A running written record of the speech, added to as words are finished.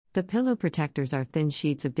The pillow protectors are thin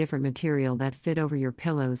sheets of different material that fit over your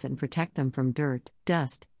pillows and protect them from dirt,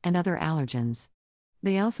 dust, and other allergens.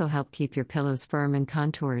 They also help keep your pillows firm and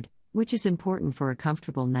contoured, which is important for a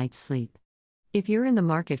comfortable night's sleep. If you're in the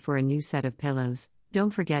market for a new set of pillows,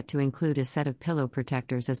 don't forget to include a set of pillow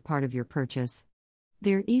protectors as part of your purchase.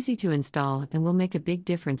 They're easy to install and will make a big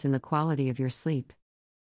difference in the quality of your sleep.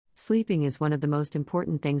 Sleeping is one of the most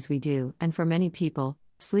important things we do, and for many people,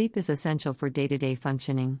 sleep is essential for day-to-day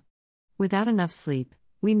functioning. Without enough sleep,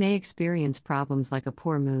 we may experience problems like a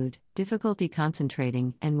poor mood, difficulty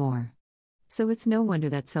concentrating, and more. So it's no wonder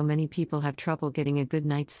that so many people have trouble getting a good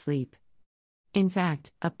night's sleep. In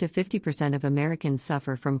fact, up to 50% of Americans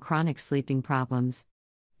suffer from chronic sleeping problems.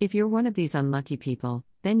 If you're one of these unlucky people,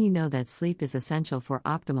 then you know that sleep is essential for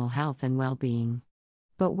optimal health and well-being.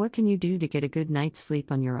 But what can you do to get a good night's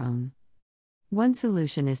sleep on your own? One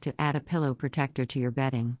solution is to add a pillow protector to your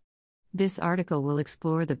bedding. This article will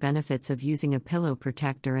explore the benefits of using a pillow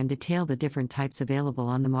protector and detail the different types available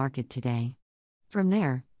on the market today. From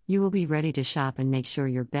there, you will be ready to shop and make sure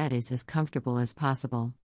your bed is as comfortable as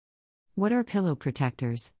possible. What are pillow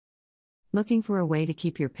protectors? Looking for a way to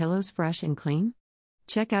keep your pillows fresh and clean?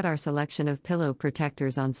 Check out our selection of pillow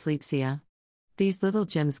protectors on Sleepsia. These little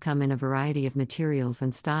gems come in a variety of materials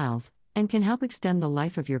and styles, and can help extend the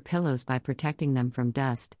life of your pillows by protecting them from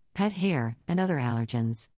dust, pet hair, and other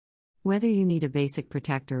allergens. Whether you need a basic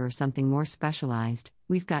protector or something more specialized,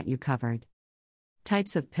 we've got you covered.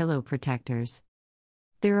 Types of pillow protectors.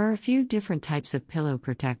 There are a few different types of pillow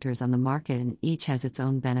protectors on the market, and each has its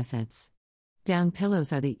own benefits. Down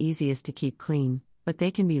pillows are the easiest to keep clean, but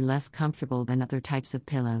they can be less comfortable than other types of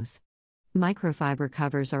pillows. Microfiber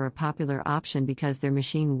covers are a popular option because they're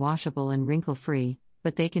machine washable and wrinkle-free,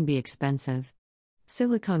 but they can be expensive.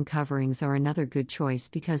 Silicone coverings are another good choice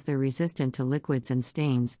because they're resistant to liquids and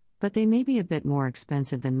stains, but they may be a bit more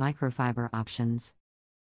expensive than microfiber options.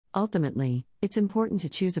 Ultimately, it's important to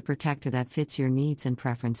choose a protector that fits your needs and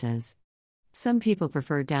preferences. Some people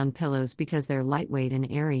prefer down pillows because they're lightweight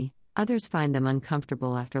and airy, others find them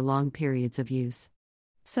uncomfortable after long periods of use.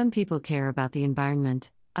 Some people care about the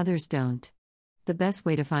environment, others don't. The best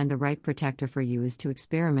way to find the right protector for you is to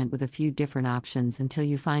experiment with a few different options until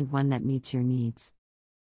you find one that meets your needs.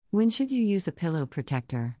 When should you use a pillow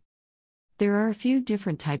protector? There are a few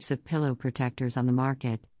different types of pillow protectors on the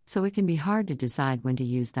market, so it can be hard to decide when to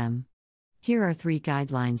use them. Here are 3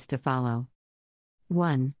 guidelines to follow.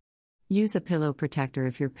 1. Use a pillow protector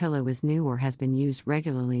if your pillow is new or has been used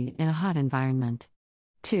regularly in a hot environment.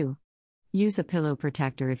 2. Use a pillow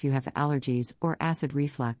protector if you have allergies or acid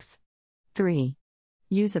reflux. 3.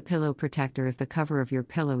 Use a pillow protector if the cover of your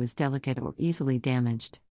pillow is delicate or easily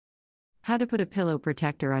damaged. How to put a pillow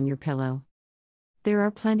protector on your pillow. There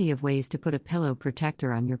are plenty of ways to put a pillow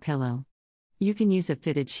protector on your pillow. You can use a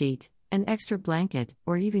fitted sheet, an extra blanket,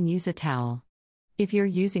 or even use a towel. If you're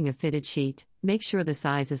using a fitted sheet, make sure the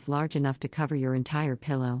size is large enough to cover your entire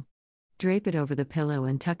pillow. Drape it over the pillow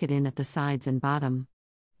and tuck it in at the sides and bottom.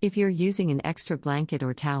 If you're using an extra blanket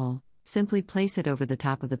or towel, simply place it over the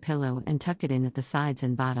top of the pillow and tuck it in at the sides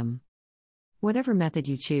and bottom. Whatever method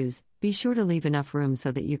you choose, be sure to leave enough room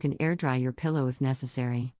so that you can air dry your pillow if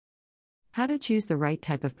necessary. How to choose the right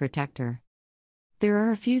type of protector. There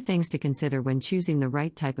are a few things to consider when choosing the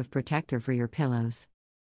right type of protector for your pillows.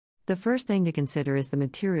 The first thing to consider is the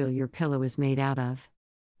material your pillow is made out of.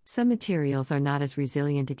 Some materials are not as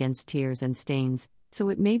resilient against tears and stains, so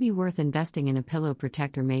it may be worth investing in a pillow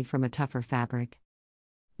protector made from a tougher fabric.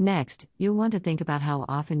 Next, you'll want to think about how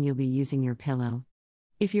often you'll be using your pillow.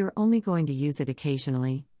 If you're only going to use it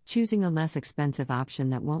occasionally, choosing a less expensive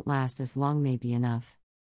option that won't last as long may be enough.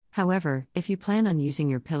 However, if you plan on using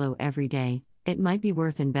your pillow every day, it might be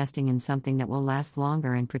worth investing in something that will last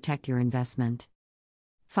longer and protect your investment.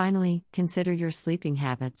 Finally, consider your sleeping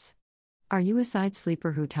habits. Are you a side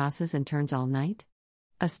sleeper who tosses and turns all night?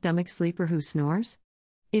 A stomach sleeper who snores?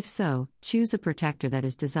 If so, choose a protector that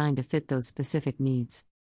is designed to fit those specific needs.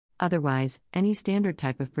 Otherwise, any standard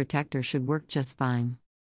type of protector should work just fine.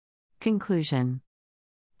 Conclusion.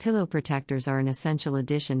 Pillow protectors are an essential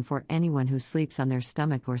addition for anyone who sleeps on their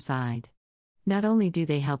stomach or side. Not only do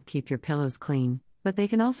they help keep your pillows clean, but they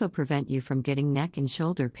can also prevent you from getting neck and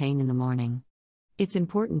shoulder pain in the morning. It's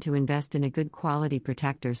important to invest in a good quality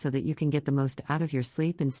protector so that you can get the most out of your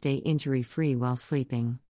sleep and stay injury-free while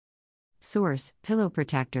sleeping. Source: Pillow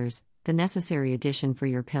Protectors, the necessary addition for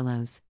your pillows.